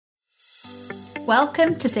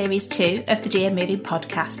Welcome to Series 2 of the GM Moving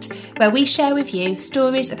podcast, where we share with you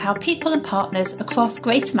stories of how people and partners across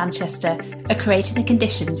Greater Manchester are creating the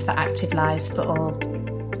conditions for active lives for all.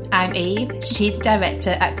 I'm Eve, Strategic Director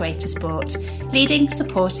at Greater Sport, leading,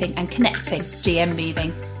 supporting and connecting GM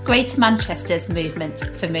Moving, Greater Manchester's movement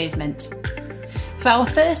for movement. For our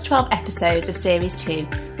first 12 episodes of Series 2,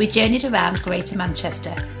 we journeyed around Greater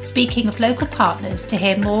Manchester, speaking with local partners to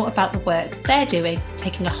hear more about the work they're doing,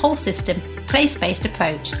 taking a whole system, place-based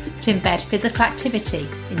approach to embed physical activity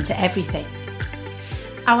into everything.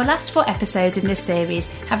 Our last 4 episodes in this series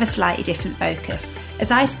have a slightly different focus,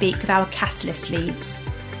 as I speak with our Catalyst leads.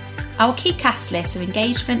 Our key catalysts are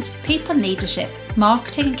engagement, people and leadership,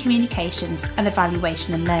 marketing and communications, and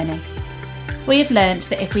evaluation and learning. We have learned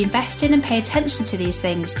that if we invest in and pay attention to these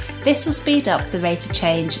things, this will speed up the rate of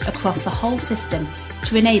change across the whole system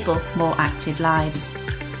to enable more active lives.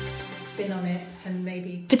 Spin on it and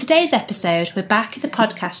maybe... For today's episode, we're back in the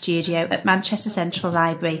podcast studio at Manchester Central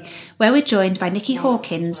Library, where we're joined by Nikki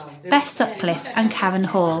Hawkins, Beth Sutcliffe and Karen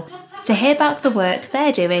Hall to hear about the work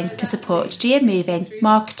they're doing to support GM Moving,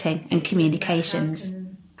 marketing and communications.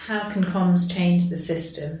 How can comms change the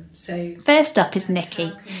system? So first up is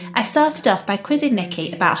Nikki. I started off by quizzing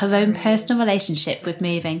Nikki about her own personal relationship with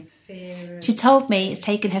moving. She told me it's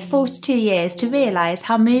taken her 42 years to realise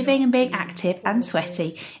how moving and being active and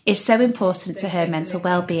sweaty is so important to her mental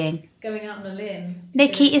well-being. Going out on a limb.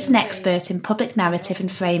 Nikki is an expert in public narrative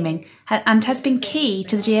and framing and has been key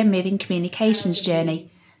to the GM Moving communications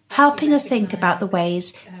journey, helping us think about the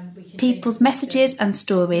ways people's messages and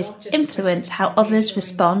stories influence how others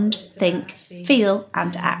respond, think, feel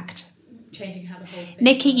and act.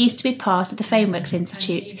 Nikki used to be part of the Frameworks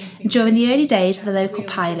Institute, and during the early days of the local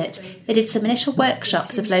pilot, they did some initial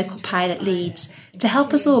workshops of local pilot leads to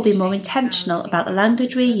help us all be more intentional about the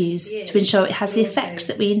language we use to ensure it has the effects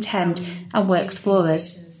that we intend and works for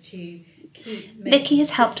us. Nikki has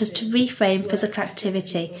helped us to reframe physical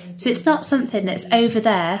activity so it's not something that's over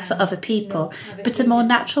there for other people, but a more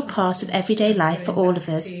natural part of everyday life for all of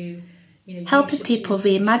us, helping people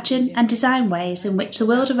reimagine and design ways in which the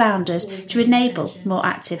world around us to enable more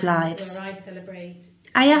active lives.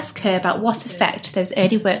 I asked her about what effect those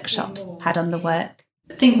early workshops had on the work.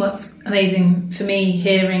 I think what's amazing for me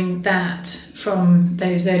hearing that from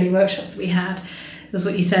those early workshops that we had was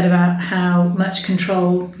what you said about how much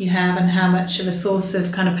control you have and how much of a source of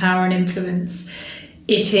kind of power and influence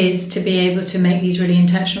it is to be able to make these really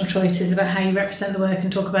intentional choices about how you represent the work and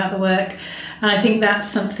talk about the work. And I think that's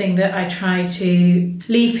something that I try to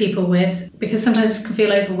leave people with, because sometimes it can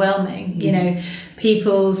feel overwhelming, you know,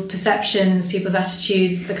 people's perceptions, people's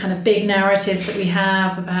attitudes, the kind of big narratives that we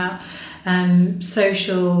have about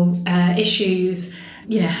social issues.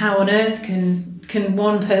 You know, how on earth can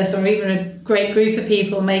one person or even a great group of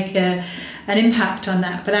people make an impact on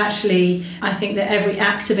that? But actually, I think that every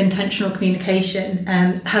act of intentional communication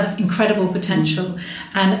has incredible potential,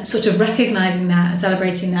 and sort of recognising that and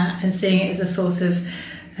celebrating that and seeing it as a source of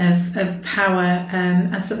power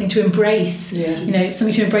and something to embrace, you know,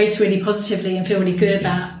 something to embrace really positively and feel really good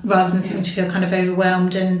about, rather than something to feel kind of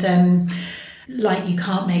overwhelmed and like you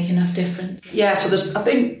can't make enough difference. Yeah, so there's, I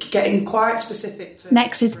think, getting quite specific.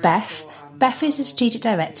 Next is Beth. Beth is a Strategic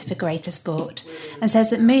Director for Greater Sport and says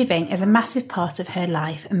that moving is a massive part of her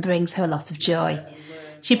life and brings her a lot of joy.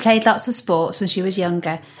 She played lots of sports when she was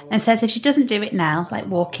younger and says if she doesn't do it now, like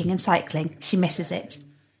walking and cycling, she misses it.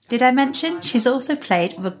 Did I mention she's also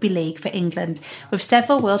played rugby league for England with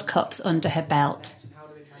several World Cups under her belt?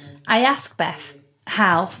 I asked Beth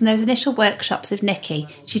how, from those initial workshops with Nikki,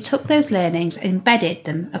 she took those learnings and embedded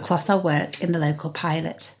them across our work in the local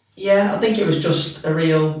pilot. Yeah, I think it was just a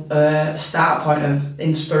real start point of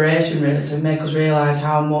inspiration, really, to make us realise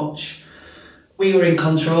how much we were in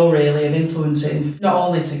control, really, of influencing, not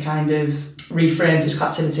only to kind of reframe physical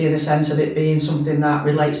activity in the sense of it being something that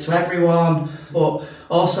relates to everyone, but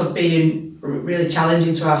also being really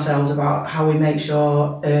challenging to ourselves about how we make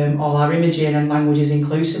sure all our imaging and language is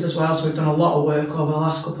inclusive as well. So we've done a lot of work over the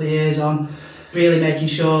last couple of years on really making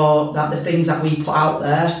sure that the things that we put out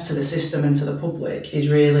there to the system and to the public is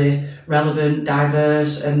really relevant,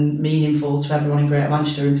 diverse and meaningful to everyone in Greater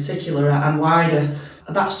Manchester in particular and wider.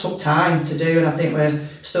 That's took time to do, and I think we've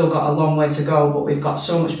still got a long way to go, but we've got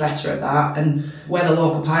so much better at that. And where the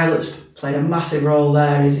local pilots played a massive role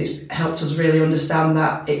there is it's helped us really understand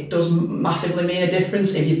that it does massively mean a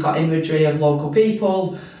difference if you've got imagery of local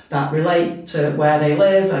people that relate to where they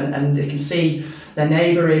live and they can see their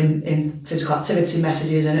neighbour in physical activity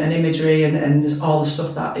messages and imagery and all the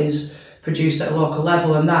stuff that is produced at a local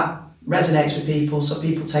level, and that resonates with people, so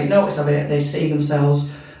people take notice of it, they see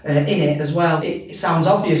themselves in it as well. It sounds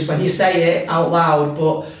obvious when you say it out loud,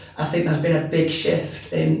 but I think there's been a big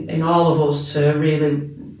shift in all of us to really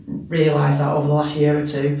realise that over the last year or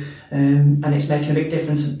two, and it's making a big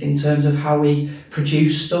difference in terms of how we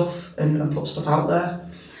produce stuff and put stuff out there.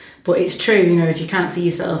 But it's true, you know, if you can't see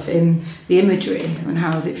yourself in the imagery, and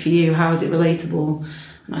how is it for you, how is it relatable?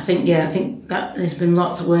 And I think that there's been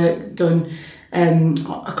lots of work done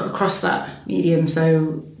across that medium,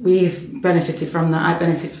 so we've benefited from that. I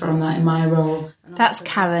benefited from that in my role. That's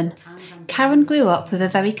Karen. Karen grew up with a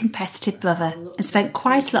very competitive brother and spent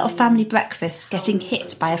quite a lot of family breakfast getting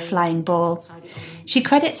hit by a flying ball. She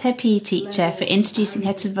credits her PE teacher for introducing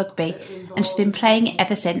her to rugby, and she's been playing it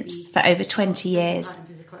ever since, for over 20 years.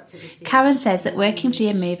 Karen says that working with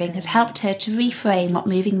GM Moving has helped her to reframe what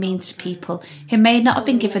moving means to people who may not have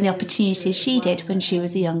been given the opportunities she did when she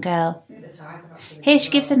was a young girl. Here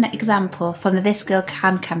she gives an example from the This Girl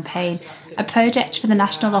Can campaign, a project for the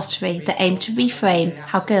National Lottery that aimed to reframe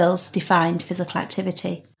how girls defined physical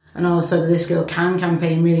activity. And also the This Girl Can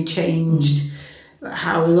campaign really changed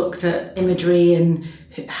how we looked at imagery and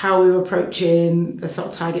how we were approaching the sort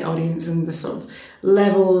of target audience and the sort of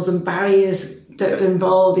levels and barriers that are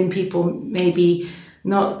involved in people maybe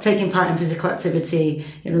not taking part in physical activity,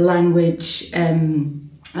 in the language,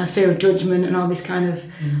 a fear of judgment and all this kind of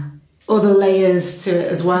other layers to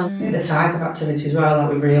it as well. The type of activity as well,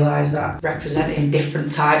 that we realise that representing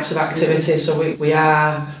different types of activity, so we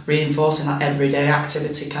are reinforcing that everyday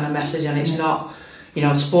activity kind of message, and it's not, you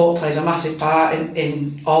know, sport plays a massive part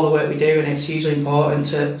in all the work we do, and it's hugely important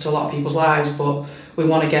to a lot of people's lives, but we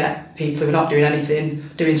want to get people who are not doing anything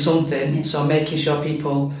doing something, so making sure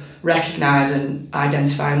people recognise and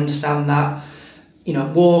identify and understand that, you know,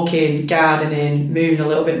 walking, gardening, moving a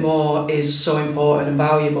little bit more is so important and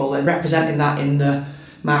valuable, and representing that in the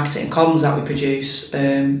marketing comms that we produce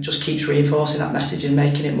just keeps reinforcing that message and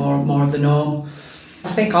making it more and more of the norm.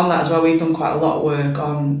 I think on that as well, we've done quite a lot of work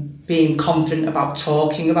on being confident about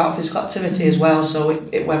talking about physical activity as well, so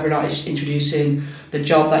whether or not it's introducing the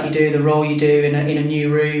job that you do, the role you do in a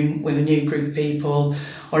new room with a new group of people,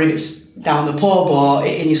 or if it's down the pub or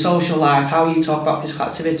in your social life, how you talk about physical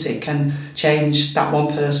activity can change that one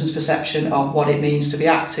person's perception of what it means to be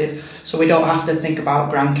active. So we don't have to think about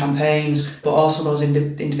grand campaigns, but also those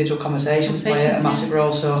individual conversations play a massive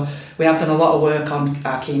role. So we have done a lot of work on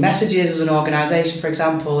our key messages as an organisation, for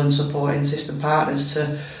example, and supporting system partners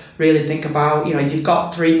to really think about, you know, if you've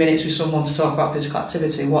got 3 minutes with someone to talk about physical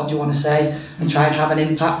activity, what do you want to say, and try and have an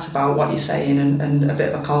impact about what you're saying and a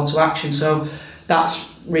bit of a call to action. So that's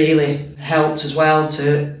really helped as well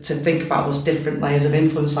to think about those different layers of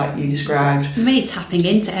influence like you described. Really tapping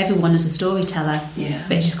into everyone as a storyteller,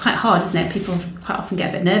 which is quite hard, isn't it? People quite often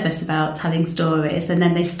get a bit nervous about telling stories, and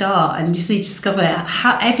then they start and just discover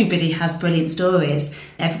how everybody has brilliant stories.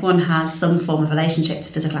 Everyone has some form of relationship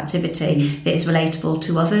to physical activity that is relatable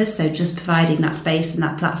to others, so just providing that space and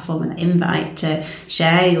that platform and that invite to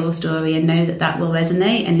share your story and know that that will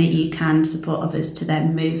resonate and that you can support others to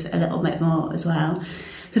then move a little bit more as well.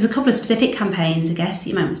 There's a couple of specific campaigns, I guess, that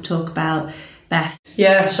you might want to talk about, Beth.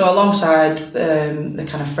 Yeah, so alongside the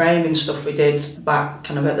kind of framing stuff we did back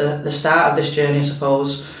kind of at the start of this journey, I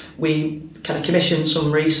suppose, we kind of commissioned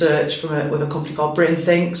some research with a company called Britain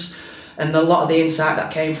Thinks, and a lot of the insight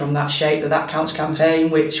that came from that Shape That Counts campaign,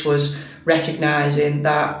 which was recognising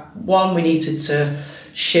that, one, we needed to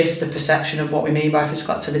shift the perception of what we mean by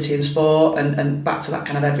physical activity in sport and back to that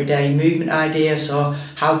kind of everyday movement idea. So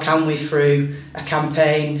how can we, through a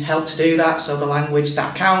campaign, help to do that? So the language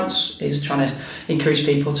that counts is trying to encourage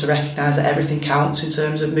people to recognise that everything counts in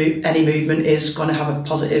terms of any movement is going to have a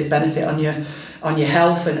positive benefit on your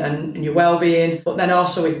health and your well-being. But then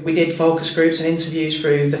also we did focus groups and interviews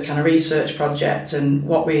through the kind of research project, and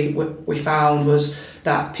what we found was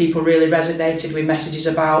that people really resonated with messages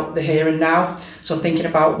about the here and now, so thinking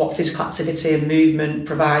about what physical activity and movement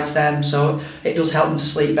provides them. So it does help them to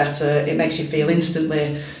sleep better, it makes you feel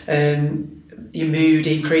instantly, your mood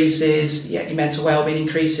increases, your mental well-being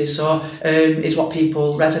increases, so is what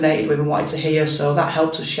people resonated with and wanted to hear. So that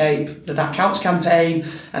helped us shape the That Counts campaign,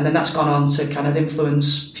 and then that's gone on to kind of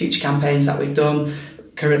influence future campaigns that we've done.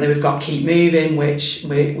 Currently we've got Keep Moving, which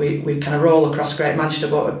we kind of roll across Greater Manchester,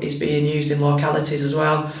 but is being used in localities as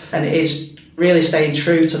well, and it is really staying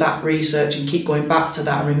true to that research and keep going back to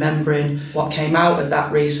that and remembering what came out of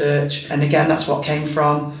that research. And again, that's what came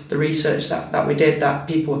from the research that we did, that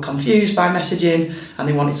people were confused by messaging and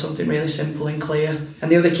they wanted something really simple and clear.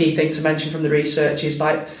 And the other key thing to mention from the research is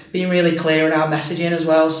like being really clear in our messaging as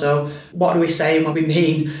well. So what do we say when we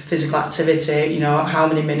mean physical activity? You know, how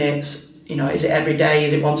many minutes? is it every day?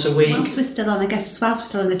 Is it once a week? Whilst we're still on the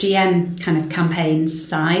GM kind of campaigns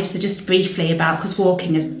side, so just briefly about, because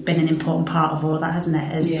walking has been an important part of all of that, hasn't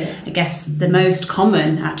it? As I guess the most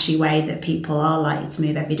common actually way that people are likely to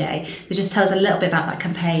move every day. So just tell us a little bit about that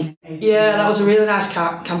campaign. Yeah, that was a really nice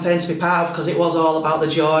campaign to be part of, because it was all about the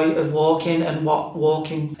joy of walking and what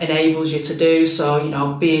walking enables you to do. So,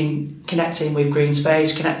 connecting with green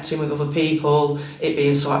space, connecting with other people, it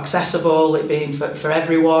being so accessible, it being for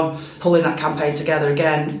everyone, pulling that campaign together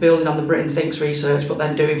again, building on the Britain Thinks research, but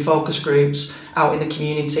then doing focus groups out in the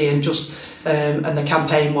community, and just and the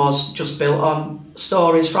campaign was just built on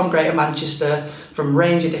stories from Greater Manchester, from a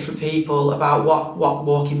range of different people about what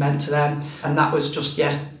walking meant to them, and that was just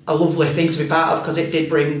a lovely thing to be part of, because it did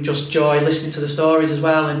bring just joy listening to the stories as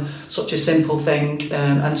well, and such a simple thing,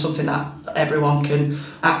 and something that everyone can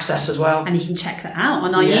access as well. And you can check that out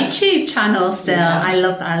on our YouTube channel still. Yeah. I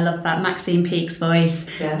love that Maxine Peake's voice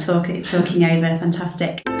talking over.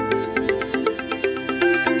 Fantastic.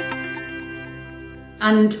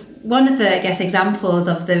 And one of the, examples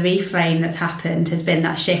of the reframe that's happened has been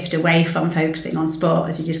that shift away from focusing on sport,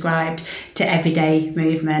 as you described, to everyday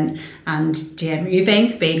movement, and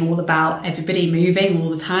moving being all about everybody moving all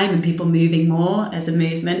the time and people moving more as a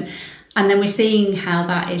movement. And then we're seeing how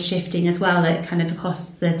that is shifting as well, that kind of across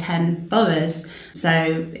the 10 boroughs.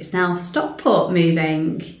 So it's now Stockport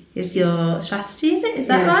moving is your strategy, is it? Is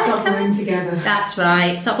that right? Stockport moving together. That's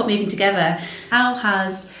right, Stockport moving together. How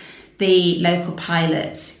has the local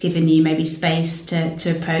pilot given you maybe space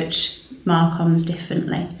to approach Marcoms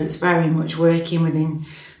differently? It's very much working within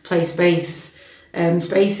place-based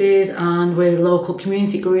spaces and with local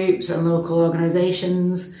community groups and local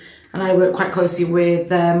organisations. And I work quite closely with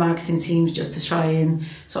their marketing teams just to try and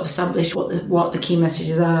sort of establish what the key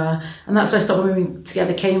messages are. And that's where Stockport Moving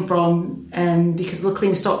Together came from, because luckily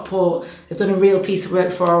in Stockport, they've done a real piece of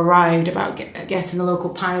work for our ride about getting the local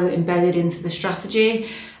pilot embedded into the strategy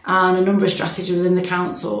and a number of strategies within the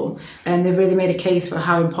council. And they've really made a case for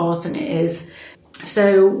how important it is.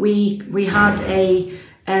 So we had a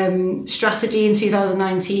strategy in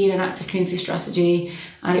 2019, an active community strategy,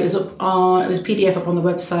 and it was a PDF up on the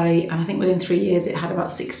website, and I think within 3 years it had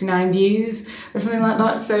about 69 views or something like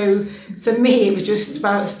that. So for me it was just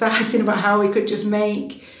about starting about how we could just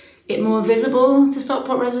make it more visible to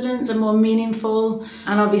Stockport residents and more meaningful,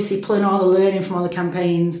 and obviously pulling all the learning from all the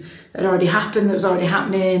campaigns that already happened, that was already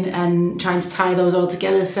happening, and trying to tie those all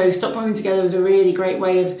together. So Stockport Moving Together was a really great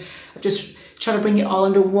way of just trying to bring it all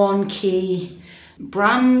under one key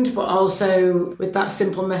brand, but also with that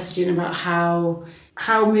simple messaging about how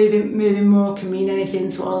moving more can mean anything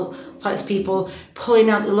to all types of people, pulling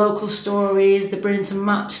out the local stories, the Bridlington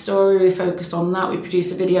Map story. We focused on that. We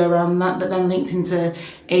produced a video around that then linked into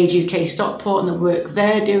Age UK Stockport and the work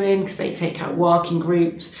they're doing, because they take out walking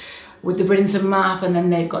groups with the Bridlington Map, and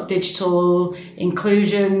then they've got digital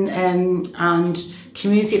inclusion and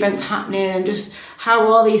community events happening, and just how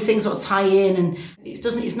all these things sort of tie in. And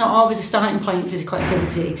it's not always a starting point, physical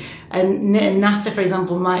activity. And Natta, for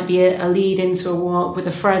example, might be a lead into a walk with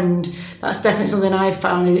a friend. That's definitely something I've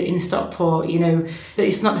found in Stockport, that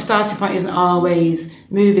it's not, the starting point isn't always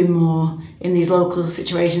moving more in these local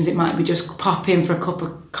situations. It might be just pop in for a cup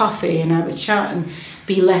of coffee and have a chat and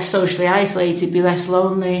be less socially isolated, be less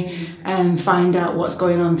lonely, and find out what's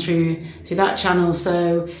going on through that channel.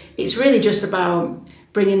 So it's really just about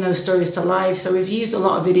bringing those stories to life. So we've used a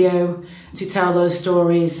lot of video to tell those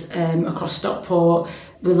stories across Stockport.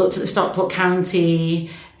 We looked at the Stockport County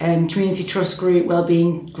Community Trust Group,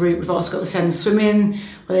 Wellbeing Group. We've also got the Send Swimming,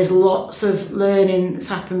 where there's lots of learning that's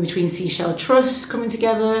happened between Seashell Trust coming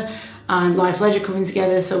together and Life Leisure coming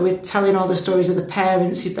together. So we're telling all the stories of the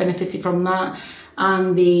parents who benefited from that,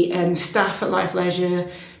 and the staff at Life Leisure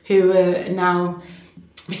who are now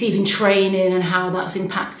receiving training and how that's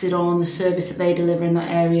impacted on the service that they deliver in that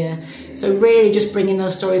area. So really just bringing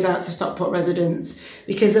those stories out to Stockport residents,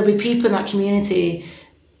 because there'll be people in that community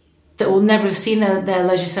that will never have seen their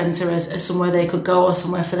leisure centre as somewhere they could go, or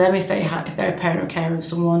somewhere for them if they're a parent or carer of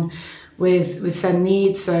someone with SEND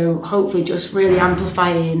needs. So hopefully just really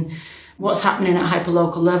amplifying what's happening at a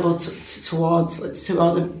hyper-local level towards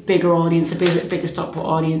a bigger audience, a bigger Stockport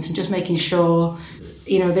audience, and just making sure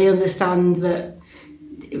they understand that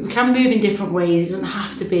we can move in different ways. It doesn't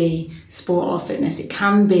have to be sport or fitness. It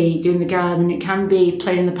can be doing the garden. It can be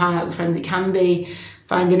playing in the park with friends. It can be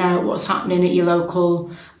finding out what's happening at your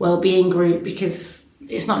local wellbeing group, because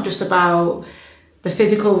it's not just about the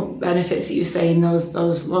physical benefits that you're saying,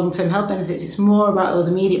 those long-term health benefits. It's more about those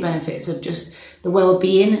immediate benefits of just the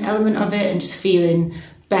wellbeing element of it, and just feeling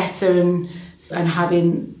better and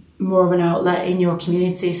having more of an outlet in your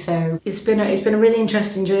community. So it's been a really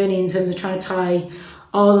interesting journey in terms of trying to tie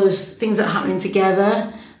all those things that are happening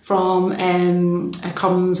together from a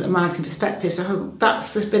comms and marketing perspective. So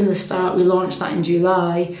that's been the start. We launched that in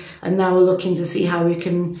July, and now we're looking to see how we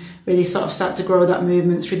can really sort of start to grow that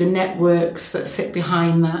movement through the networks that sit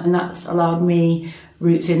behind that, and that's allowed me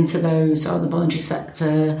roots into those, or the voluntary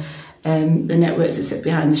sector, the networks that sit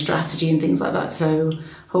behind the strategy and things like that. So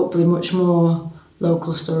hopefully much more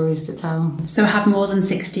local stories to tell. So have more than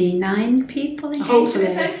 69 people engaged? Hopefully.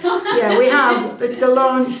 Yeah, we have. The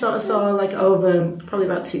launch sort of saw like over probably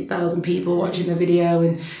about 2,000 people watching the video,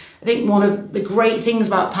 and I think one of the great things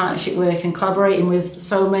about partnership work and collaborating with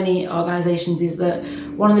so many organisations is that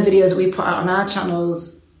one of the videos that we put out on our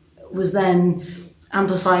channels was then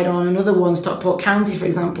amplified on another one, Stockport County, for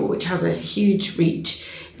example, which has a huge reach,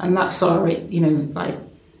 and that saw it, like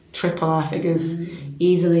triple our figures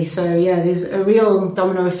easily. So yeah, there's a real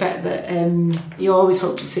domino effect that you always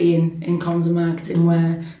hope to see in comms and marketing,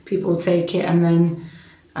 where people take it and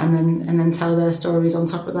then tell their stories on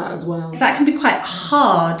top of that as well. That can be quite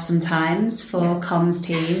hard sometimes for comms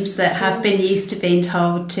teams that have been used to being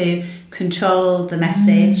told to control the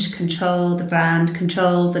message, control the brand,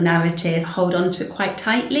 control the narrative, hold on to it quite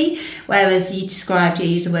tightly. Whereas you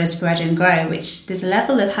use the word spread and grow, which there's a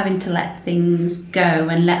level of having to let things go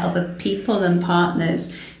and let other people and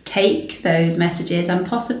partners take those messages and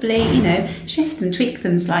possibly, shift them, tweak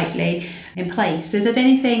them slightly in place. Is there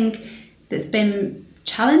anything that's been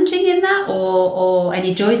challenging in that, or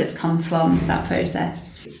any joy that's come from that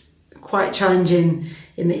process? It's quite challenging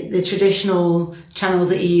in the traditional channels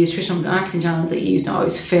that you use, traditional marketing channels that you use don't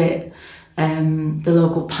always fit the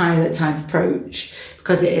local pilot type approach,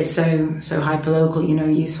 because it is so hyper-local.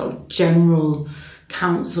 You sort of general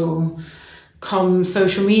council comms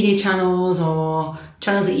social media channels or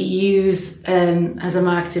channels that you use as a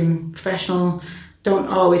marketing professional don't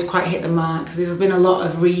always quite hit the mark. So there's been a lot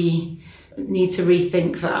of need to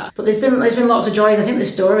rethink that. But there's been lots of joys. I think the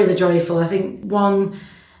stories are joyful. I think one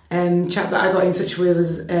chap that I got in touch with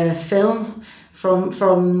was Phil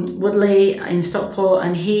from Woodley in Stockport,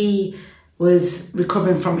 and he was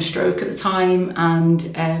recovering from a stroke at the time,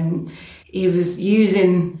 and he was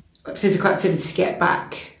using physical activity to get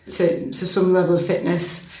back to some level of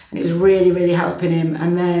fitness, and it was really, really helping him.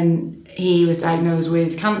 And then he was diagnosed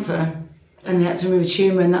with cancer, and they had to remove a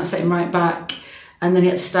tumour, and that set him right back. And then he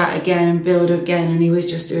had to start again and build again, and he was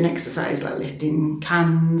just doing exercise like lifting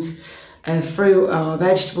cans of fruit or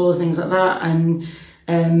vegetables, things like that. And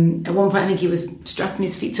at one point I think he was strapping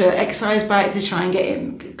his feet to an exercise bike to try and get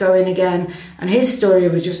him going again. And his story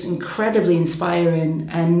was just incredibly inspiring,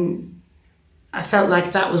 and I felt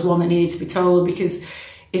like that was one that needed to be told, because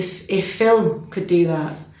if Phil could do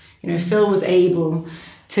that, if Phil was able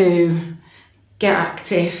to get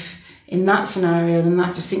active in that scenario, then I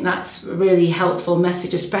just think that's a really helpful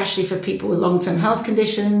message, especially for people with long-term health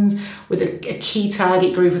conditions, with a key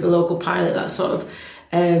target group of the local pilot. That sort of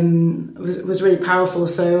was really powerful.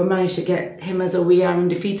 So I managed to get him as a We Are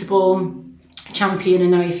Undefeatable champion,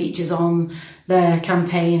 and now he features on their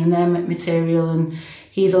campaign and their material, and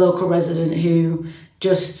he's a local resident who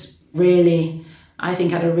just really, I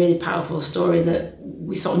think, had a really powerful story that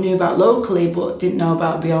we sort of knew about locally but didn't know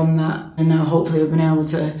about beyond that. And now hopefully we've been able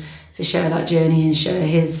to share that journey and share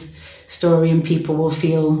his story, and people will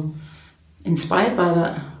feel inspired by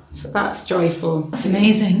that. So that's joyful. That's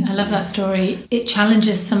amazing. I love that story. It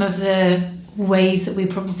challenges some of the ways that we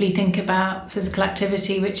probably think about physical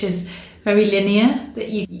activity, which is very linear, that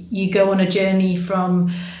you go on a journey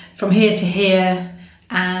from here to here,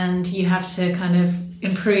 and you have to kind of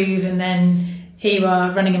improve, and then here you are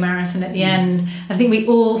running a marathon at the end. I think we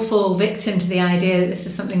all fall victim to the idea that this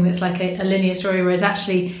is something that's like a linear story, whereas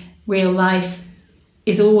actually real life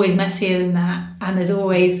is always messier than that, and there's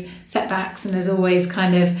always setbacks, and there's always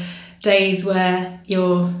kind of days where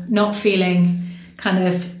you're not feeling kind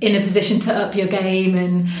of in a position to up your game,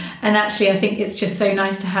 and actually I think it's just so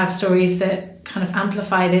nice to have stories that kind of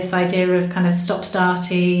amplify this idea of kind of stop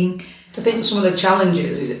starting. I think some of the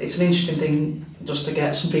challenges, it's an interesting thing just to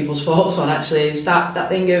get some people's thoughts on, actually, is that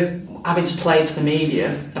thing of having to play to the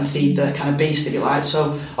media and feed the kind of beast, if you like.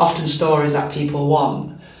 So often stories that people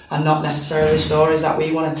want and not necessarily stories that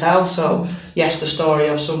we want to tell. So yes, the story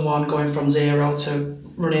of someone going from zero to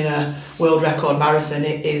running a world record marathon,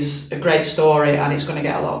 it is a great story and it's going to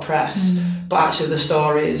get a lot of press. But actually the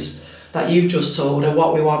stories that you've just told are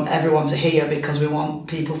what we want everyone to hear, because we want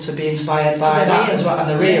people to be inspired by that as well, and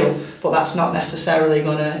they're real. But that's not necessarily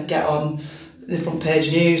going to get on the front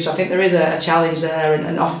page news. So I think there is a challenge there,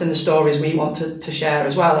 and often the stories we want to share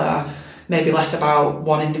as well are maybe less about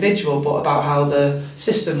one individual, but about how the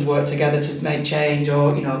systems work together to make change,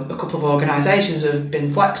 or, you know, a couple of organisations have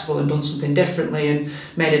been flexible and done something differently and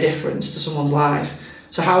made a difference to someone's life.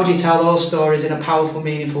 So how do you tell those stories in a powerful,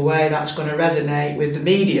 meaningful way that's going to resonate with the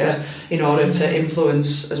media in order to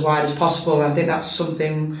influence as wide as possible? And I think that's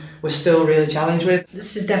something we're still really challenged with.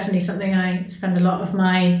 This is definitely something I spend a lot of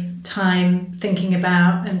my time thinking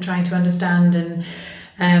about and trying to understand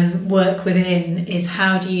and work within, is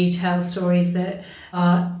how do you tell stories that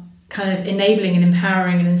are kind of enabling and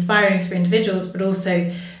empowering and inspiring for individuals, but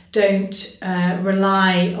also don't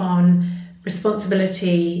rely on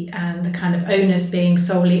responsibility and the kind of onus being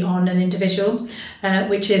solely on an individual,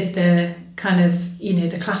 which is the kind of, you know,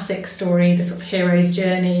 the classic story, the sort of hero's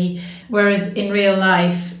journey. Whereas in real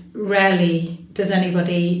life, rarely does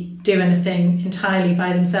anybody do anything entirely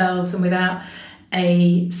by themselves and without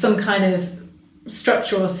some kind of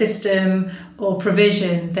structure or system or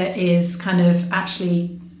provision that is kind of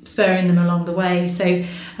actually spurring them along the way. So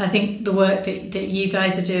I think the work that you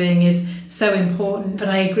guys are doing is so important, but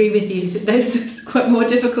I agree with you that those are quite more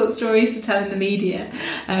difficult stories to tell in the media,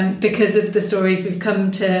 because of the stories we've come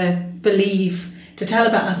to believe to tell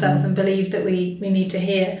about ourselves and believe that we need to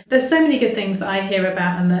hear. There's so many good things that I hear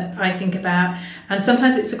about and that I think about, and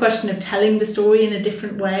sometimes it's a question of telling the story in a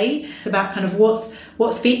different way. It's about kind of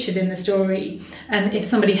what's featured in the story, and if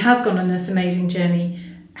somebody has gone on this amazing journey,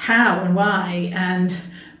 how and why, and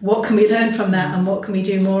what can we learn from that, and what can we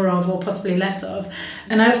do more of or possibly less of.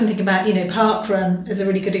 And I often think about, you know, Parkrun as a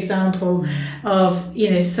really good example of, you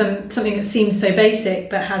know, something that seems so basic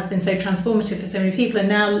but has been so transformative for so many people, and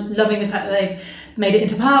now loving the fact that they've made it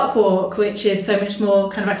into Park Walk, which is so much more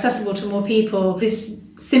kind of accessible to more people. This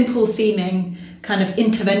simple seeming kind of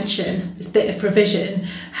intervention, this bit of provision,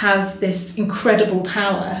 has this incredible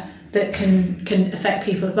power that can affect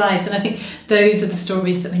people's lives. And I think those are the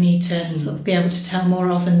stories that we need to sort of be able to tell more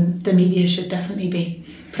of, and the media should definitely be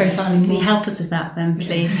profiling. Can you help us with that then,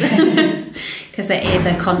 please? Because it is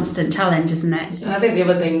a constant challenge, isn't it? And I think the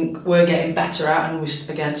other thing we're getting better at, and we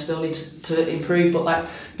again still need to improve, but like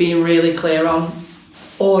being really clear on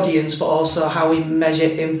audience, but also how we measure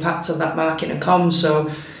impact of that marketing and comms. So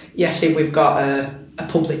yes, if we've got a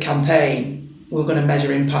public campaign, we're going to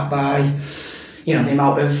measure impact by, you know, the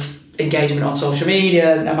amount of engagement on social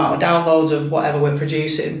media, the amount of downloads of whatever we're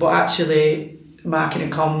producing, but actually marketing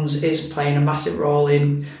and comms is playing a massive role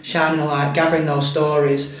in shining a light, gathering those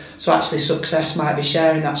stories. So actually success might be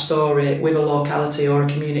sharing that story with a locality or a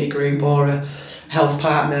community group or a health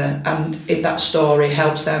partner, and if that story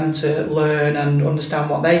helps them to learn and understand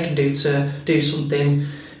what they can do to do something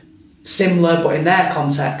similar but in their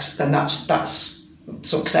context, then that's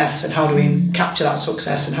success. And how do we capture that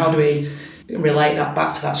success, and how do we relate that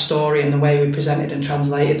back to that story and the way we presented and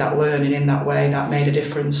translated that learning in that way that made a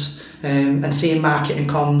difference, and seeing marketing and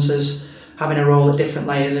comms as having a role at different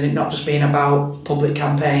layers and it not just being about public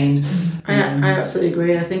campaign. I absolutely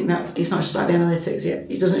agree. I think that it's not just about the analytics.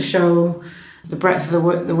 It doesn't show the breadth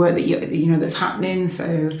of the work that you know that's happening.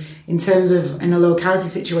 So in terms of in a locality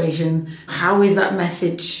situation, how is that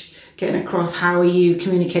message getting across? How are you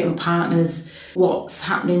communicating with partners? What's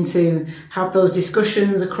happening to have those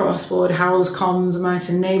discussions across board? How is comms might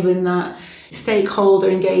enabling that? Stakeholder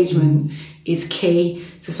engagement is key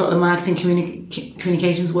to sort of the marketing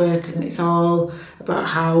communications work, and it's all about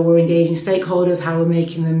how we're engaging stakeholders, how we're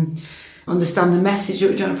making them understand the message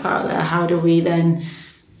that we're trying to put out there. How do we then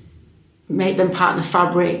make them part of the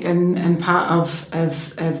fabric and part of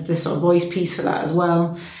the sort of voice piece for that as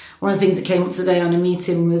well. One of the things that came up today on a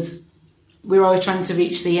meeting was we're always trying to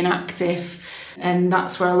reach the inactive, and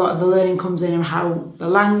that's where a lot of the learning comes in, and how the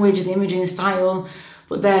language, the imaging style,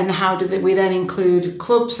 but then how do we then include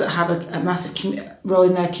clubs that have a massive role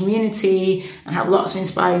in their community and have lots of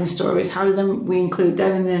inspiring stories? How do we include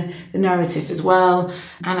them in the narrative as well?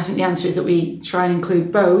 And I think the answer is that we try and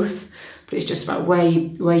include both, but it's just about where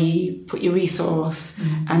you put your resource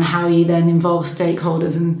and how you then involve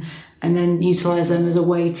stakeholders and then utilise them as a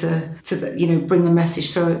way to bring the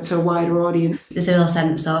message to a wider audience. There's a real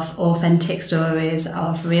sense of authentic stories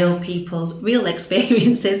of real people's real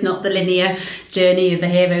experiences, not the linear journey of the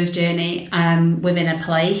hero's journey within a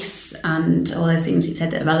place, and all those things you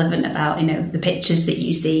said that are relevant about, you know, the pictures that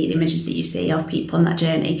you see, the images that you see of people on that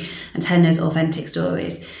journey, and telling those authentic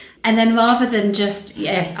stories. And then rather than just,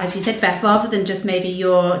 as you said, Beth, rather than just maybe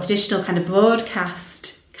your traditional kind of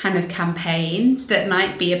broadcast kind of campaign that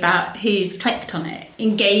might be about who's clicked on it,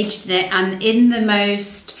 engaged in it, and in the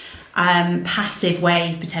most passive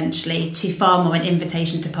way potentially, to far more an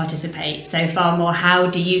invitation to participate. So far more, how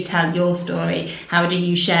do you tell your story? How do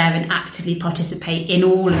you share and actively participate in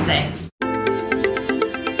all of this?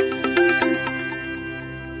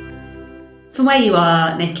 From where you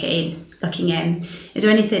are, Nikki, looking in, is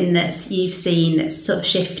there anything that you've seen that's sort of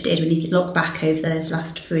shifted when you look back over those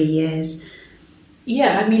last 3 years?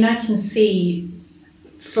 Yeah, I mean, I can see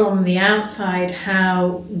from the outside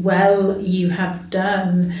how well you have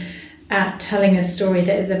done at telling a story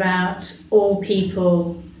that is about all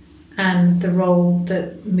people and the role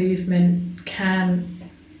that movement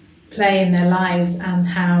can play in their lives, and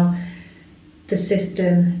how the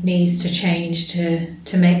system needs to change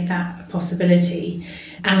to make that a possibility.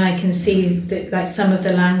 And I can see that, like, some of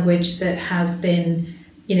the language that has been,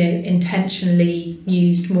 intentionally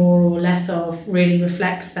used more or less of really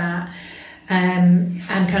reflects that. And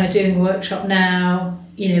kind of doing a workshop now,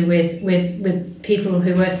 with people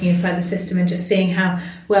who are working inside the system, and just seeing how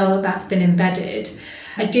well that's been embedded.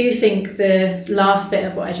 I do think the last bit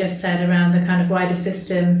of what I just said around the kind of wider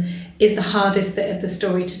system is the hardest bit of the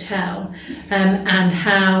story to tell, and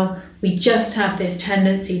how we just have this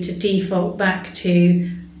tendency to default back to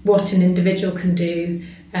what an individual can do,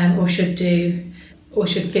 or should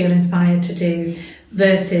feel inspired to do,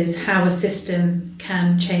 versus how a system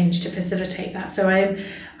can change to facilitate that. So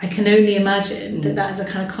I can only imagine that is a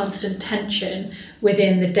kind of constant tension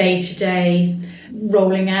within the day-to-day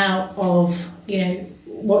rolling out of,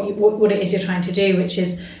 what it is you're trying to do, which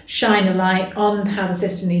is shine a light on how the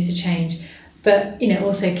system needs to change, but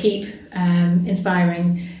also keep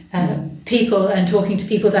inspiring people and talking to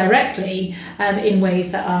people directly in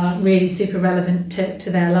ways that are really super relevant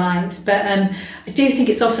to their lives. But I do think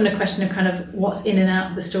it's often a question of kind of what's in and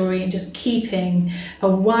out of the story, and just keeping a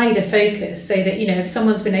wider focus, so that if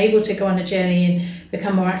someone's been able to go on a journey and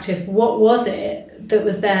become more active, what was it that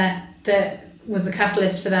was there that was the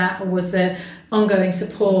catalyst for that, or was the ongoing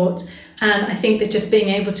support? And I think that just being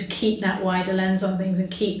able to keep that wider lens on things, and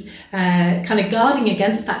keep kind of guarding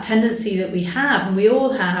against that tendency that we have, and we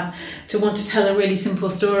all have, to want to tell a really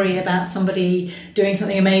simple story about somebody doing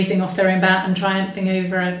something amazing off their own bat and triumphing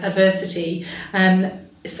over adversity,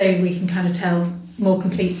 so we can kind of tell more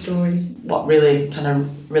complete stories. What really kind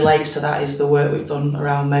of relates to that is the work we've done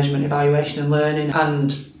around measurement, evaluation and learning,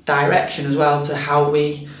 and direction as well, to how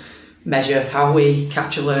we measure, how we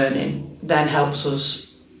capture learning, then helps us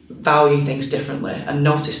value things differently and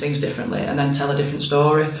notice things differently, and then tell a different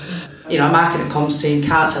story. A marketing and comms team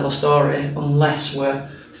can't tell a story unless we're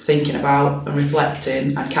thinking about and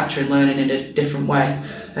reflecting and capturing learning in a different way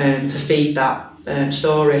to feed that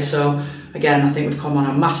story. So again, I think we've come on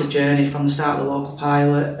a massive journey from the start of the local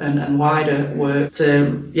pilot and wider work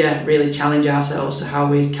to really challenge ourselves to how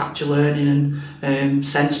we capture learning and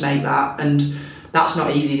sense make that. And that's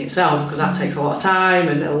not easy in itself, because that takes a lot of time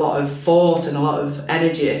and a lot of thought and a lot of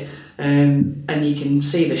energy. And you can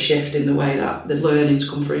see the shift in the way that the learning's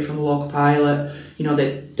come through from the local pilot.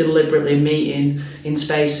 They're deliberately meeting in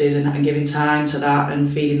spaces and giving time to that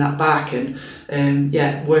and feeding that back, and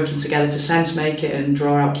working together to sense make it and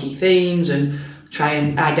draw out key themes and try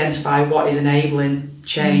and identify what is enabling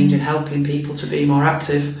change and helping people to be more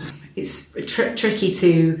active. It's tricky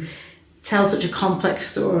to tell such a complex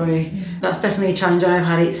story. That's definitely a challenge I've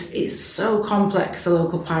had. It's so complex, the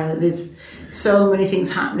local pilot. There's so many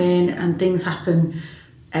things happening, and things happen,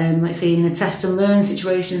 like say in a test and learn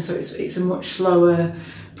situation. So it's a much slower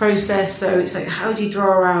process. So it's like, how do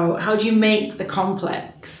you make the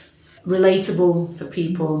complex relatable for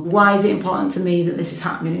people? Why is it important to me that this is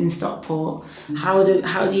happening in Stockport? How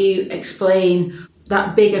do you explain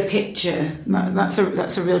that bigger picture? That's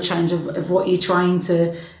a real challenge of what you're trying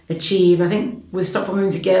to achieve. I think with Stockport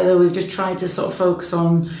Moving Together, we've just tried to sort of focus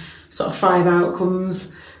on sort of 5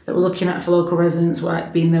 outcomes that we're looking at for local residents,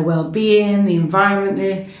 like being their well-being, the environment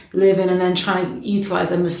they live in, and then try to utilise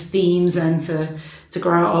them as themes and to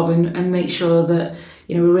grow out of and make sure that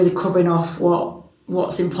we're really covering off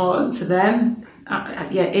what's important to them.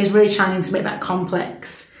 It's really trying to make that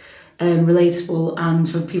complex relatable, and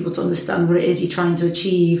for people to understand what it is you're trying to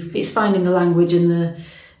achieve. It's finding the language and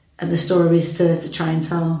the stories to try and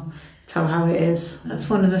tell how it is. That's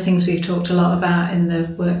one of the things we've talked a lot about in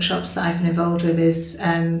the workshops that I've been involved with, is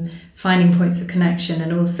finding points of connection,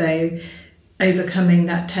 and also overcoming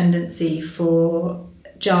that tendency for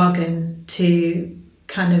jargon to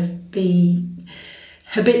kind of be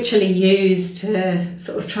habitually used to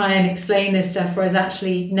sort of try and explain this stuff, whereas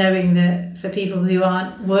actually knowing that for people who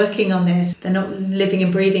aren't working on this, they're not living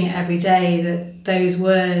and breathing it every day, that those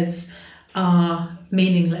words are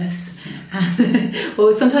meaningless,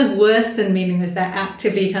 or sometimes worse than meaningless. They're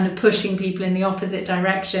actively kind of pushing people in the opposite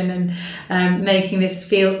direction and making this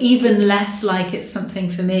feel even less like it's something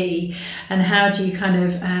for me. And how do you kind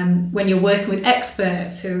of, when you're working with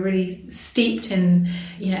experts who are really steeped in,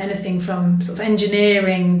 you know, anything from sort of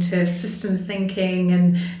engineering to systems thinking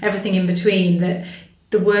and everything in between, that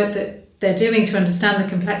the work that they're doing to understand the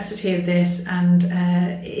complexity of this and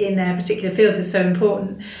in their particular fields is so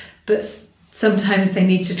important, but sometimes they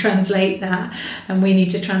need to translate that, and we need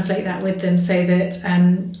to translate that with them so that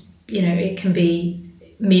you know, it can be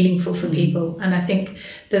meaningful for people. And I think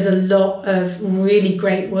there's a lot of really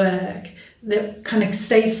great work that kind of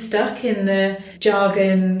stays stuck in the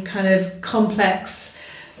jargon, kind of complex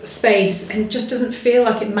space, and just doesn't feel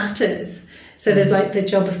like it matters. So there's like the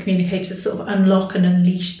job of communicators to sort of unlock and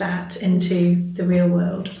unleash that into the real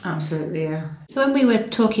world. Absolutely, yeah. So when we were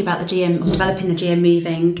talking about the GM, or developing the GM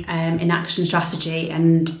Moving in action strategy,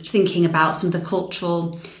 and thinking about some of the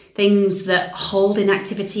cultural things that hold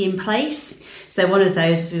inactivity in place. So one of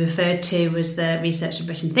those we referred to was the research of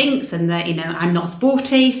Britain Thinks, and that, you know, I'm not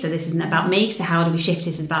sporty, so this isn't about me. So how do we shift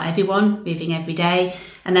this? It's about everyone moving every day.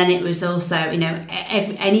 And then it was also, you know,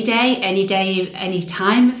 any day, any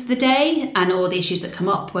time of the day, and all the issues that come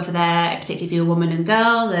up, whether they're particularly if you're a woman and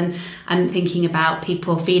girl, and thinking about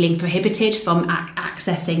people feeling prohibited from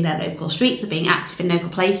accessing their local streets, or being active in local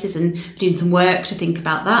places, and doing some work to think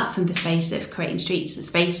about that from perspective of creating streets and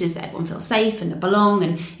spaces that everyone feels safe and belong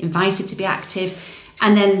and invited to be active.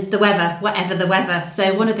 And then the weather, whatever the weather.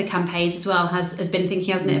 So one of the campaigns as well has been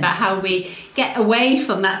thinking, hasn't it, about how we get away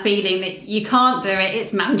from that feeling that you can't do it.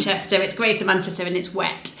 It's Manchester, it's Greater Manchester, and it's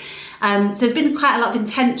wet. So there's been quite a lot of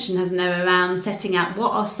intention, hasn't there, around setting out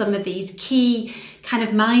what are some of these key kind of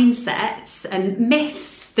mindsets and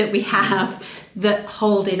myths that we have that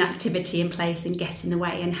hold inactivity in place and get in the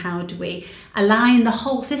way, and how do we align the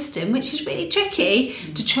whole system, which is really tricky,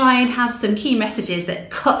 to try and have some key messages that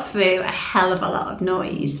cut through a hell of a lot of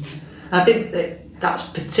noise. I think that's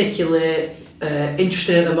particularly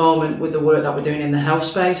interesting at the moment with the work that we're doing in the health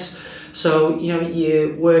space. So, you know,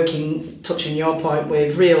 you're working, touching your point,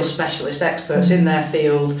 with real specialist experts in their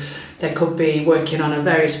field. They could be working on a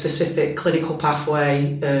very specific clinical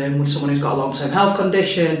pathway with someone who's got a long-term health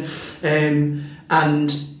condition,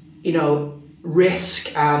 and, you know,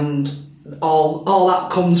 risk and all that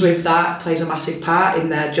comes with that plays a massive part in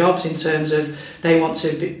their jobs, in terms of they want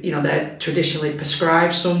to be, you know, they're traditionally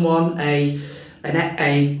prescribe someone a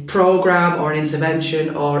program or an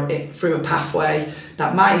intervention or through a pathway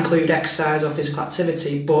that might include exercise or physical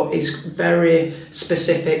activity, but is very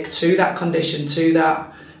specific to that condition, to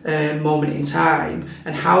that moment in time.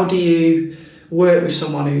 And how do you work with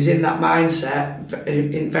someone who's in that mindset,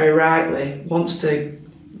 very rightly wants to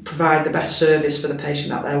provide the best service for the patient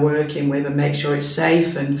that they're working with, and make sure it's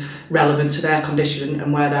safe and relevant to their condition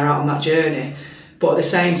and where they're at on that journey, but at the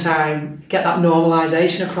same time get that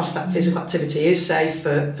normalisation across that physical activity is safe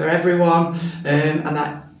for everyone, and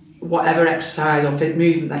that whatever exercise or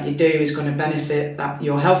movement that you do is going to benefit that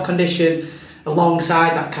your health condition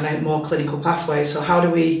alongside that kind of more clinical pathway. So how do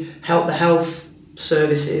we help the health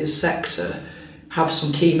services sector have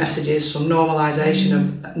some key messages, some normalisation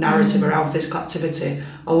of narrative around physical activity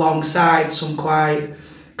alongside some quite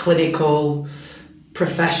clinical,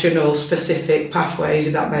 professional, specific pathways,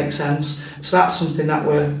 if that makes sense. So that's something that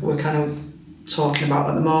we're kind of talking about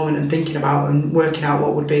at the moment and thinking about and working out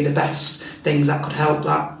what would be the best things that could help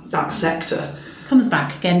that sector. Comes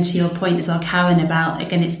back again to your point as well, Karen, about,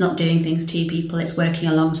 again, it's not doing things to people, it's working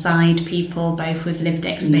alongside people, both with lived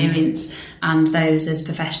experience and those as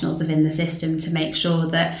professionals within the system, to make sure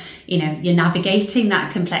that, you know, you're navigating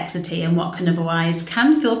that complexity and what can otherwise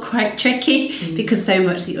can feel quite tricky, because so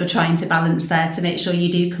much that you're trying to balance there, to make sure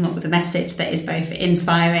you do come up with a message that is both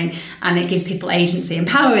inspiring and it gives people agency and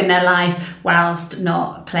power in their life, whilst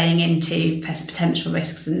not playing into potential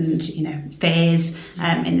risks and, you know, fears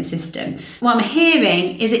in the system. What I'm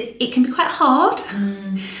hearing is it can be quite hard.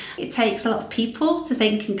 It takes a lot of people to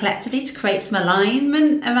think and collectively to create some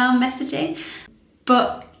alignment around messaging,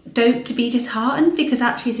 but don't to be disheartened, because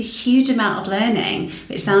actually it's a huge amount of learning,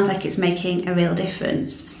 which sounds like it's making a real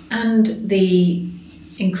difference. And the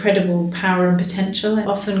incredible power and potential.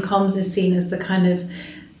 Often comms is seen as the kind of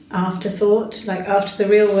afterthought, like after the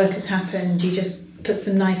real work has happened, you just put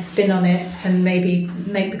some nice spin on it and maybe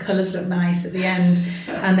make the colours look nice at the end,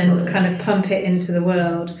 and then kind of pump it into the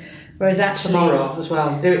world. Whereas actually... Tomorrow as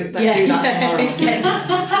well. Do that tomorrow.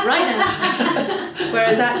 Right now.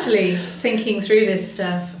 Whereas actually thinking through this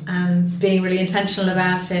stuff and being really intentional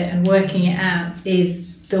about it and working it out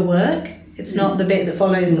is the work. It's not the bit that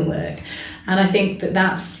follows the work. And I think that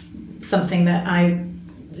that's something that I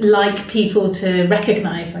like people to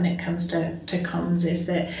recognise when it comes to comms is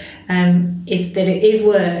that it is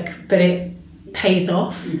work, but it pays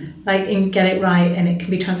off. Like, and get it right, and it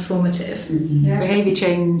can be transformative. Yeah, behaviour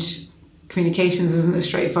change communications isn't as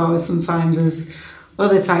straightforward sometimes as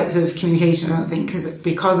other types of communication, I don't think,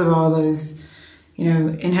 because of all those,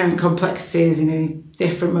 inherent complexities,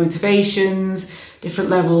 different motivations,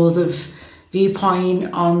 different levels of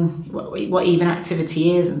viewpoint on what even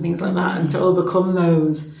activity is and things like that, and to overcome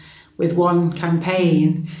those with one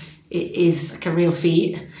campaign, it is like a real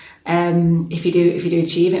feat. If you do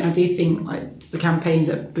achieve it, and I do think like the campaigns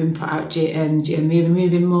that have been put out, GM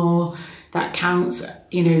Moving More, that counts,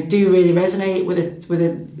 do really resonate with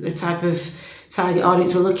the type of target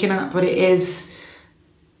audience we're looking at. But it is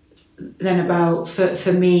then about,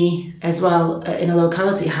 for me as well, in a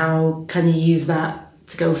locality, how can you use that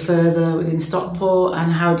to go further within Stockport,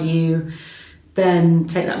 and how do you then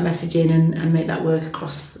take that message in and make that work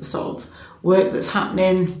across the sort of work that's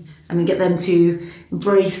happening, and then get them to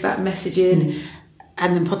embrace that messaging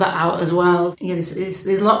and then put that out as well.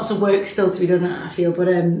 There's lots of work still to be done, I feel, but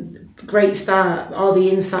great start. All the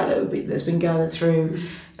insight that's been gathered through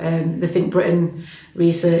the Think Britain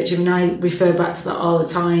research. I mean, I refer back to that all the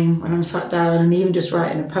time when I'm sat down and even just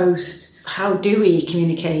writing a post. How do we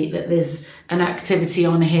communicate that there's an activity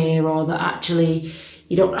on here, or that actually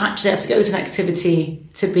you don't actually have to go to an activity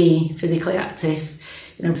to be physically active?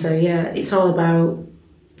 So yeah, it's all about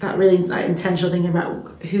that really intentional thinking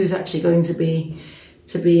about who's actually going to be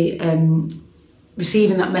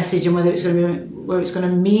receiving that message, and whether it's going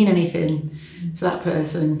to mean anything to that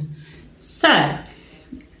person. So,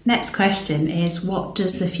 next question is, what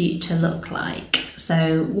does the future look like?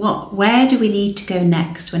 So, where do we need to go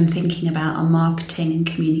next when thinking about our marketing and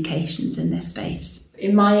communications in this space?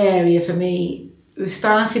 In my area, for me, we've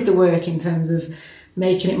started the work in terms of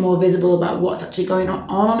making it more visible about what's actually going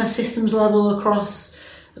on a systems level across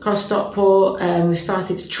Stockport. We've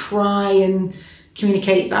started to try and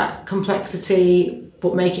communicate that complexity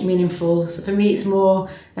but make it meaningful. So for me, it's more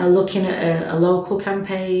now looking at a local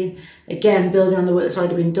campaign, again building on the work that's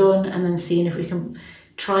already been done, and then seeing if we can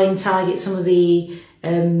try and target some of the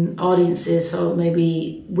audiences, so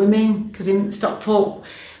maybe women, because in Stockport,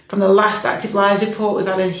 from the last Active Lives report, we've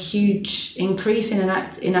had a huge increase in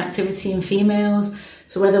activity in females.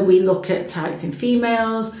 So whether we look at targeting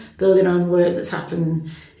females, building on work that's happened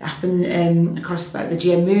across like the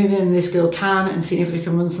GM Moving and This Girl Can, and seeing if we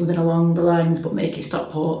can run something along the lines but make it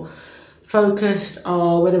Stockport focused,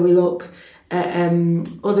 or whether we look at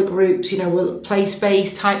other groups,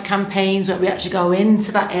 place-based type campaigns where we actually go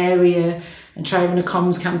into that area and try and run a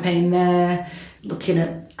comms campaign there, looking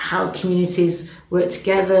at how communities work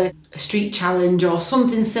together, a street challenge or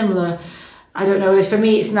something similar. I don't know. For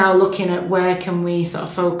me, it's now looking at where can we sort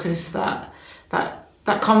of focus that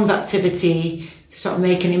comms activity to sort of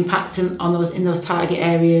make an impact in those target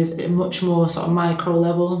areas at a much more sort of micro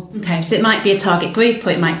level. Okay, so it might be a target group, or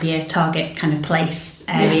it might be a target kind of place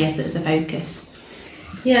area that's a focus.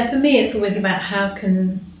 Yeah, for me, it's always about how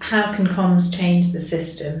can comms change the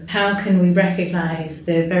system? How can we recognise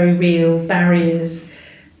the very real barriers,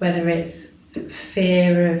 whether it's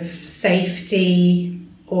fear of safety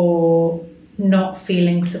or not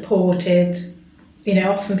feeling supported?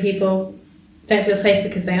 Often people don't feel safe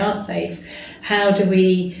because they aren't safe. How do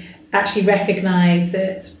we actually recognise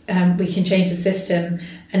that we can change the system?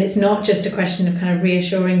 And it's not just a question of kind of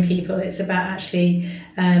reassuring people, it's about actually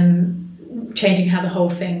changing how the whole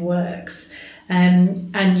thing works,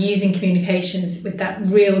 and using communications with that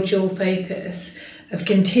real dual focus of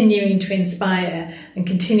continuing to inspire and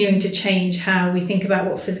continuing to change how we think about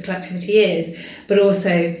what physical activity is, but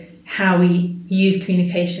also how we use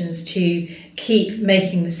communications to keep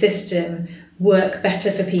making the system work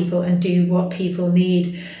better for people and do what people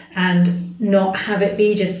need, and not have it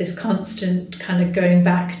be just this constant kind of going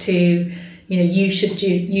back to, you should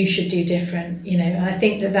do different. I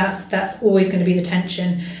think that's always going to be the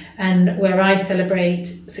tension, and where I celebrate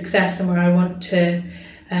success and where I want to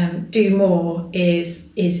do more is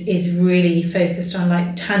really focused on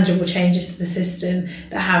like tangible changes to the system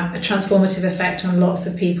that have a transformative effect on lots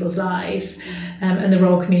of people's lives, and the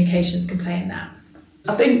role communications can play in that.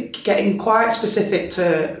 I think getting quite specific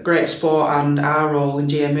to Greater Sport and our role in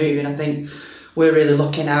GM Moving, I think we're really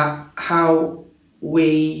looking at how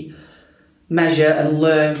we measure and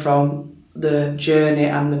learn from the journey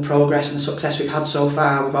and the progress and the success we've had so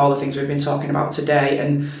far with all the things we've been talking about today,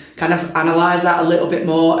 and kind of analyse that a little bit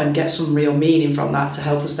more and get some real meaning from that to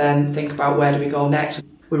help us then think about where do we go next.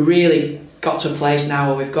 we're really got to a place now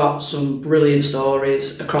where we've got some brilliant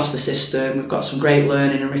stories across the system. We've got some great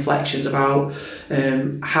learning and reflections about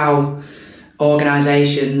how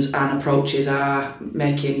organisations and approaches are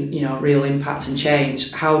making, you know, real impact and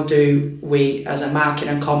change. How do we, as a marketing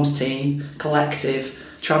and comms team, collective,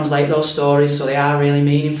 translate those stories so they are really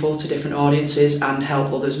meaningful to different audiences and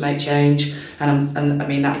help others make change? And I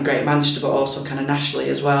mean that in Greater Manchester, but also kind of nationally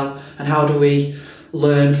as well. And how do we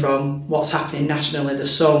learn from what's happening nationally?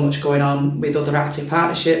 There's so much going on with other active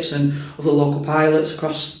partnerships and other local pilots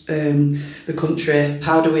across the country.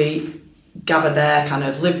 How do we gather their kind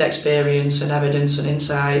of lived experience and evidence and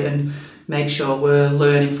insight and make sure we're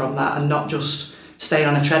learning from that and not just staying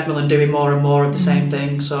on a treadmill and doing more and more of the same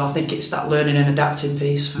thing? So I think it's that learning and adapting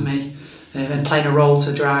piece for me, and playing a role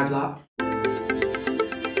to drive that.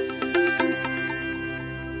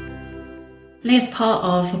 And I guess part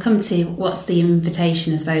of, we'll come to what's the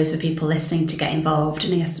invitation, I suppose, for people listening to get involved.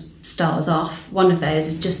 And I guess start us off, one of those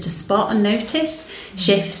is just to spot and notice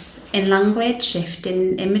shifts in language, shift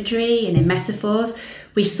in imagery and in metaphors.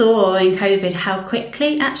 We saw in COVID how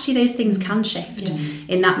quickly actually those things can shift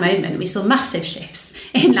in that moment. We saw massive shifts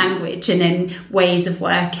in language and in ways of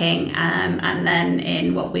working, and then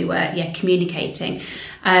in what we were communicating.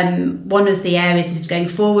 One of the areas of going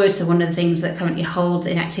forward, so one of the things that currently holds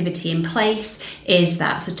inactivity in place is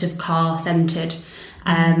that sort of car-centred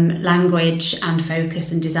language and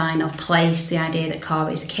focus and design of place, the idea that car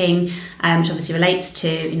is king, which obviously relates to,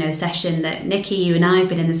 you know, the session that Nikki, you and I have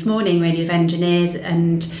been in this morning, really, of engineers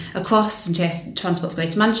and across and Transport for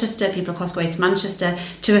Greater Manchester, people across Greater Manchester,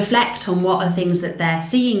 to reflect on what are things that they're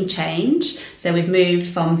seeing change. So we've moved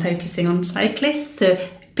from focusing on cyclists to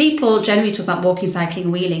people generally talk about walking, cycling,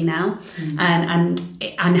 and wheeling now, and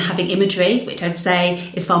having imagery, which I'd say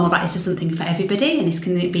is far more about, this is something for everybody, and this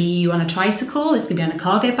can be you on a tricycle, this can be on a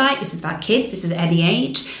cargo bike, this is about kids, this is at any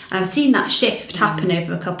age. And I've seen that shift happen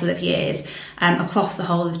over a couple of years across the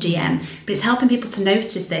whole of GM, but it's helping people to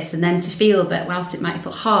notice this and then to feel that whilst it might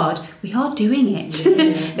feel hard, we are doing it.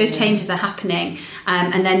 Those changes are happening,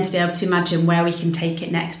 and then to be able to imagine where we can take it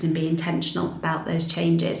next and be intentional about those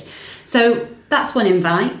changes. So that's one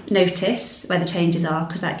invite, notice where the changes are,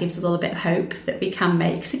 because that gives us all a bit of hope that we can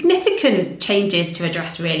make significant changes to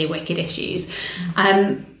address really wicked issues.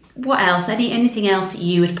 What else? Anything else that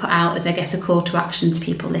you would put out as, I guess, a call to action to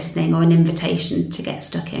people listening, or an invitation to get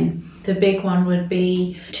stuck in? The big one would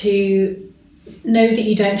be to know that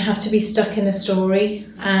you don't have to be stuck in a story,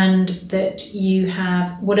 and that you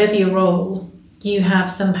have, whatever your role, you have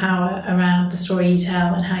some power around the story you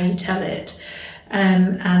tell and how you tell it.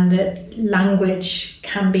 And that language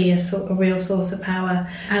can be a real source of power.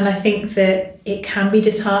 And I think that it can be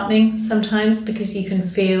disheartening sometimes, because you can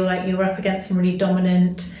feel like you're up against some really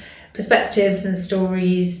dominant perspectives and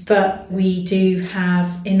stories, but we do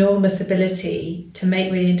have enormous ability to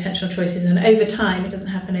make really intentional choices, and over time, it doesn't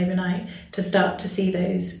happen overnight, to start to see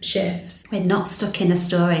those shifts. We're not stuck in a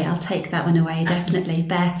story. I'll take that one away, definitely.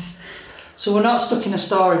 Beth? So we're not stuck in a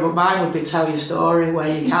story, but mine would be tell your story where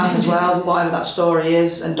you can as well, whatever that story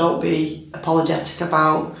is, and don't be apologetic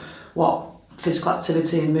about what physical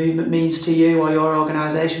activity and movement means to you or your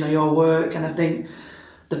organisation or your work. And I think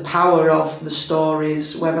the power of the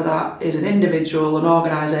stories, whether that is an individual, an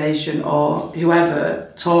organisation or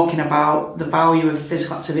whoever, talking about the value of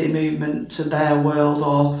physical activity and movement to their world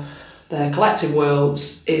or their collective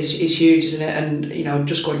worlds is huge, isn't it? And, you know,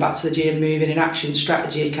 just going back to the GM Moving in Action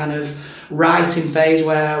strategy kind of writing phase,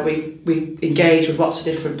 where we engage with lots of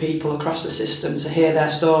different people across the system to hear their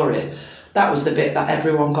story, that was the bit that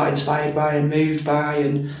everyone got inspired by and moved by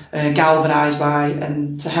and galvanised by.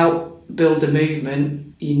 And to help build the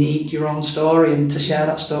movement, you need your own story and to share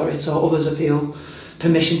that story so others feel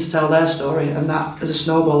permission to tell their story, and that is a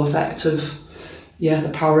snowball effect of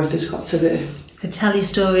the power of physical activity. To tell your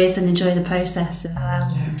stories and enjoy the process as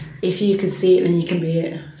well. Yeah. If you can see it, then you can be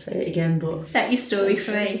it. Say it again, but Set your story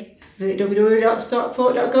free. Visit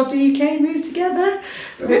www.stockport.gov.uk, move together.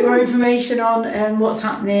 A bit more information on what's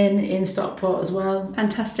happening in Stockport as well.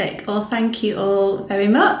 Fantastic. Well, thank you all very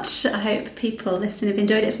much. I hope people listening have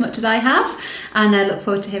enjoyed it as much as I have, and I look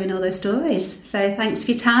forward to hearing all those stories. So thanks for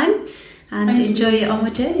your time, and enjoy your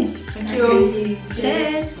onward journeys. Thank you.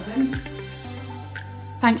 Cheers.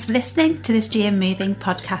 Thanks for listening to this GM Moving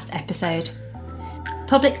podcast episode.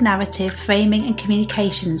 Public narrative, framing and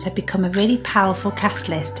communications have become a really powerful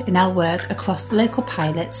catalyst in our work across the local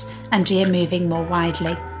pilots and GM Moving more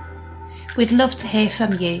widely. We'd love to hear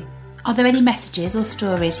from you. Are there any messages or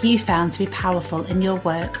stories you found to be powerful in your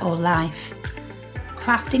work or life?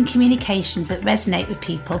 Crafting communications that resonate with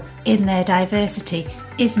people in their diversity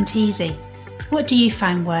isn't easy. What do you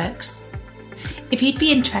find works? If you'd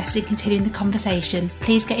be interested in continuing the conversation,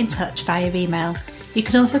 please get in touch via email. You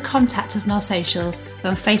can also contact us on our socials.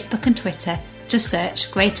 We're on Facebook and Twitter. Just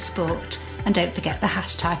search Greater Sport and don't forget the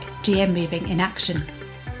hashtag GM Moving in Action.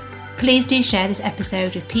 Please do share this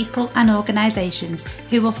episode with people and organisations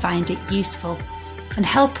who will find it useful and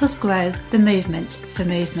help us grow the movement for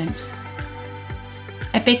movement.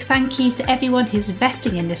 A big thank you to everyone who's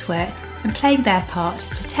investing in this work and playing their part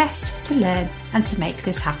to test, to learn and to make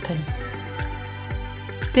this happen.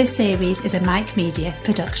 This series is a Mike Media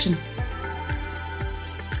production.